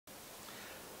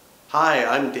Hi,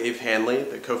 I'm Dave Hanley,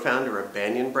 the co-founder of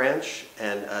Banyan Branch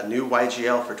and a new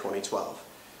YGL for 2012.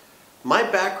 My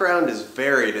background is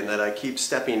varied in that I keep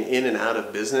stepping in and out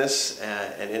of business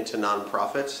and into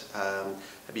nonprofit.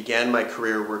 I began my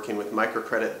career working with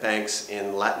microcredit banks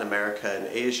in Latin America and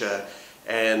Asia,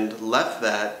 and left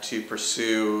that to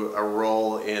pursue a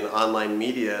role in online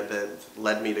media that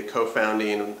led me to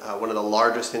co-founding one of the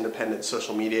largest independent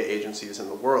social media agencies in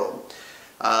the world.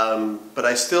 But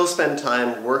I still spend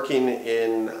time working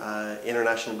in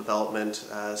international development,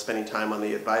 spending time on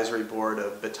the advisory board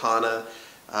of Vitana,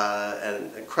 an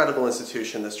incredible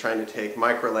institution that's trying to take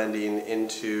microlending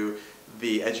into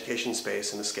the education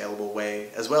space in a scalable way,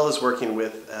 as well as working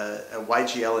with a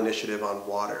YGL initiative on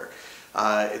water.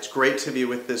 It's great to be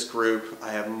with this group.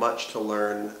 I have much to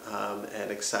learn and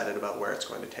excited about where it's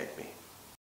going to take me.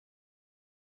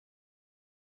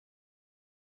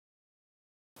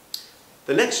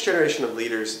 The next generation of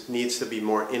leaders needs to be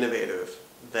more innovative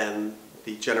than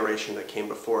the generation that came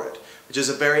before it, which is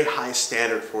a very high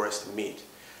standard for us to meet.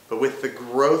 But with the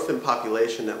growth in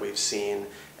population that we've seen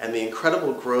and the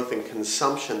incredible growth in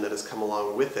consumption that has come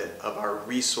along with it, of our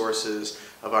resources,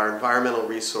 of our environmental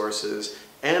resources,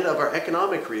 and of our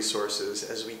economic resources,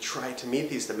 as we try to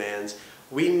meet these demands,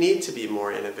 we need to be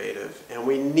more innovative. And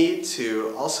we need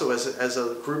to, also as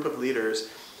a group of leaders,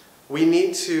 we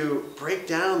need to break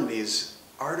down these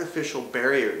artificial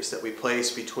barriers that we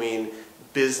place between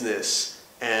business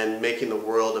and making the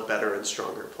world a better and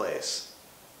stronger place.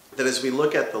 That as we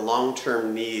look at the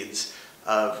long-term needs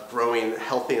of growing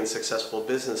healthy and successful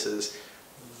businesses,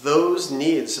 those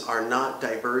needs are not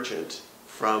divergent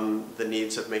from the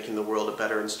needs of making the world a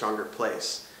better and stronger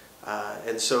place.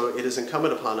 And so it is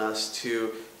incumbent upon us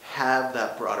to have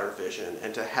that broader vision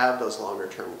and to have those longer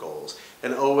term goals,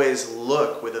 and always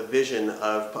look with a vision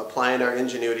of applying our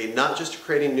ingenuity not just to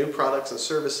creating new products and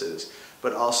services,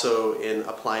 but also in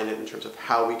applying it in terms of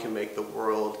how we can make the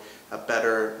world a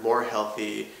better, more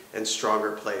healthy, and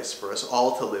stronger place for us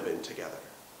all to live in together.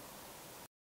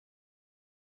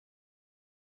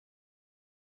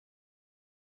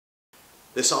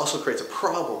 This also creates a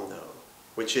problem, though,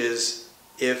 which is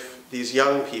if these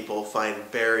young people find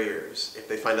barriers, if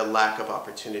they find a lack of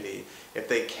opportunity, if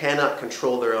they cannot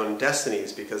control their own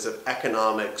destinies because of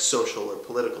economic, social, or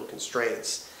political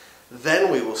constraints,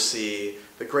 then we will see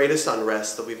the greatest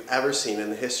unrest that we've ever seen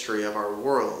in the history of our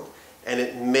world. And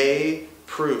it may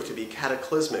prove to be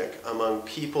cataclysmic among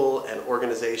people and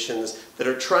organizations that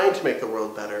are trying to make the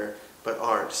world better, but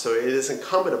aren't. So it is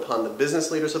incumbent upon the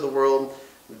business leaders of the world,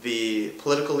 the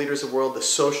political leaders of the world, the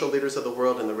social leaders of the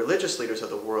world, and the religious leaders of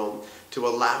the world to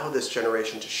allow this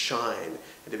generation to shine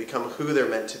and to become who they're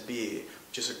meant to be,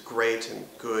 which is a great and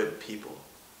good people.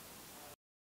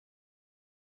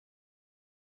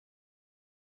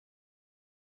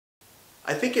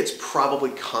 I think it's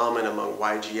probably common among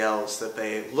YGLs that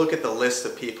they look at the list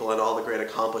of people and all the great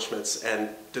accomplishments and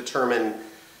determine,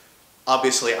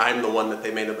 obviously, I'm the one that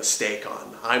they made a mistake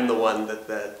on. I'm the one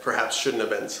that perhaps shouldn't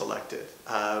have been selected.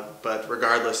 But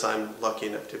regardless, I'm lucky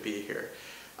enough to be here.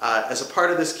 As a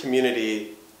part of this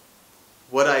community,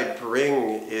 what I bring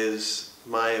is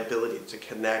my ability to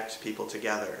connect people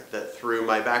together. That through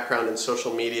my background in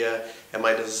social media and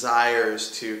my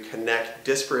desires to connect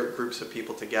disparate groups of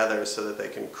people together so that they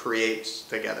can create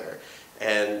together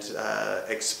and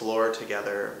explore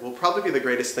together will probably be the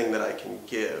greatest thing that I can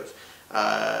give.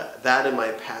 That and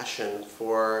my passion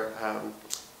for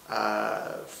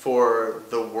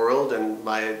the world and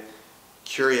my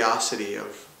curiosity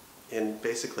in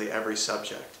basically every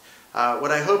subject.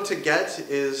 What I hope to get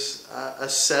is a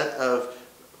set of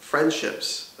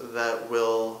friendships that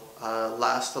will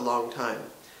last a long time.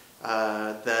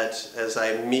 That as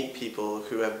I meet people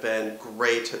who have been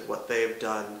great at what they've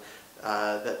done,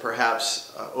 that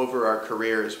perhaps over our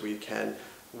careers we can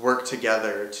work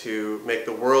together to make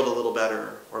the world a little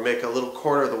better, or make a little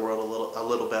corner of the world a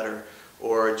little better,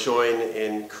 or join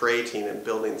in creating and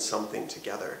building something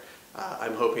together.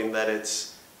 I'm hoping that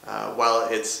while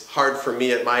it's hard for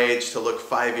me at my age to look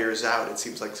 5 years out, it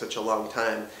seems like such a long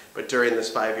time, but during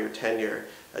this 5-year tenure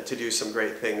to do some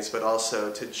great things, but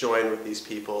also to join with these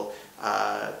people,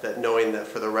 that knowing that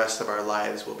for the rest of our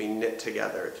lives we'll be knit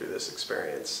together through this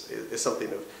experience is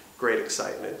something of great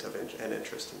excitement and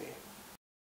interest to me.